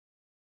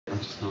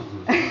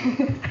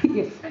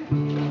Yes.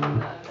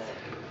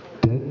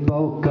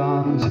 Deadbolt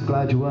guns,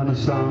 glad you weren't a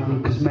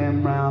son, 'cause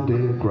men round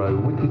here grow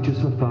wicked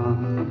just for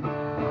fun.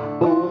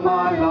 All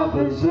my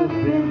lovers have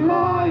been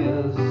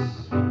liars.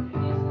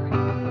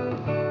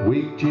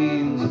 Weak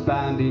jeans,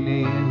 bandy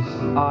knees,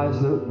 eyes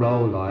that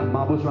roll like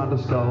marbles round a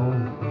skull.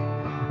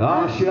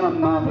 Ask your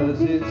mothers,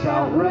 it's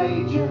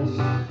outrageous.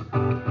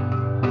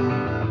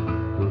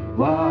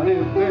 What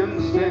if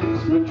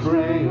instincts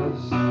betray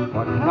us?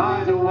 What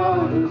kind of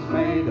world has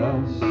made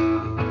us?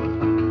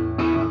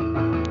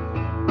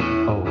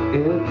 Oh,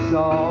 it's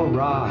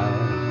alright.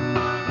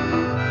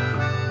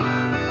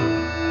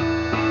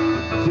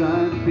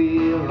 Don't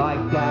feel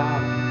like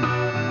that.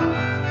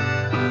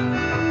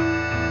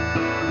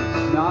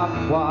 It's not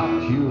what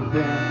you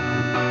think,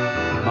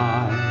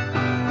 my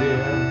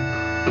dear.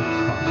 It's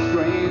far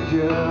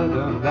stranger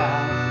than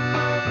that.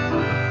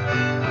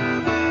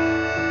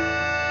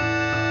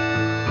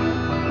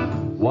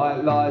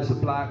 White lies are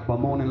black by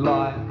morning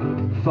light.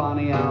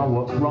 Funny how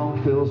what's wrong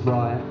feels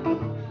right.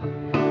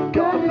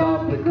 God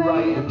love the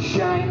great and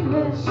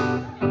shameless.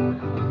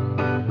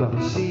 But I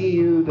see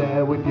you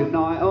there with your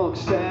nighthawk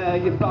stare,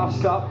 your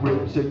bust up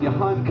ribs and your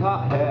home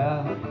cut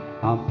hair.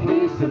 I'm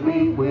pleased to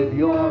meet with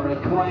your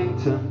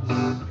acquaintance.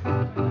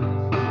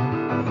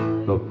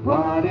 But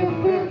what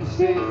if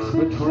instincts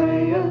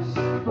betray us?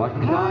 What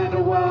kind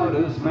of world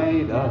has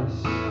made us?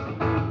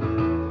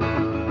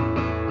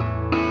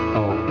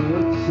 Oh,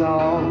 it's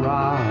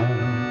alright.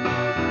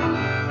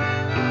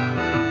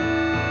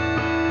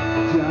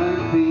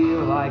 Don't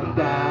feel like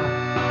that.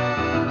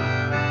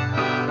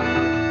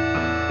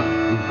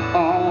 We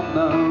all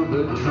know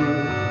the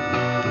truth.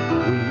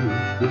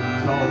 We've been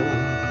told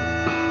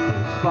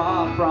it's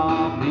far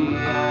from the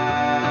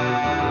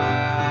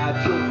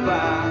actual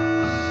facts.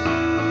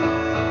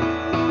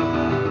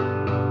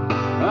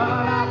 And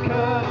I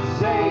could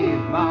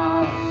save my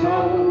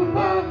soul,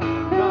 but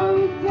no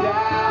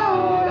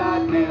doubt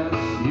I'd miss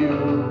you.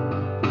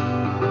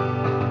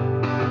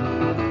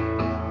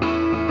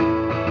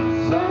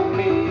 So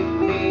meet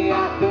me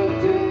at the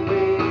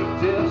Doobie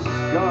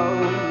Disco.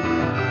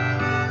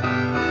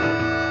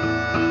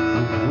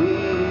 We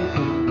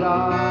can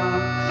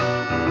dance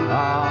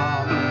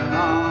arm in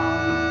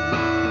arm,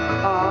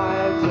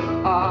 eye to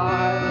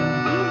eye,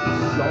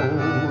 soul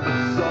to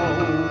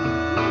soul.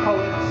 Oh,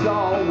 it's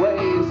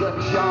always a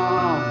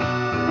charm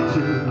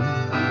to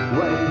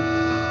waste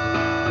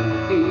an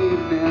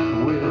evening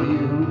with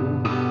you.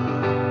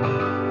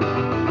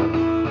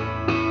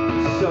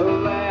 So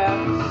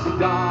let's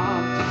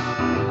dance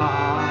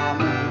arm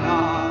in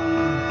arm,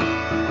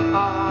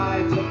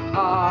 eye to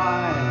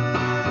eye,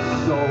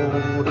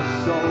 soul to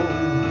soul.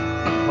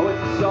 Oh,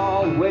 it's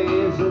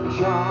always a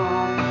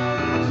charm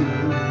to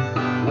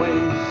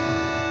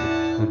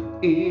waste an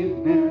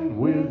evening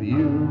with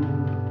you.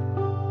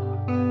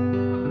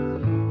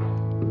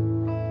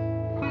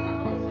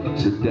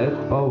 It's a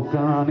deadbolt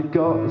gun, it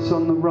got us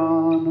on the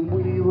run, and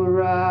we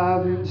were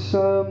having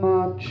so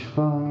much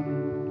fun.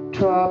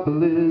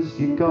 Trouble is,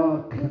 you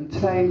got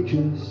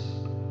contagious.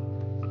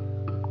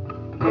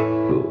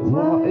 But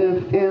what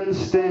if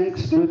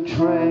instincts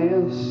betray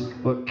us?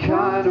 What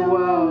kind of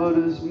world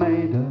has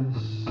made us?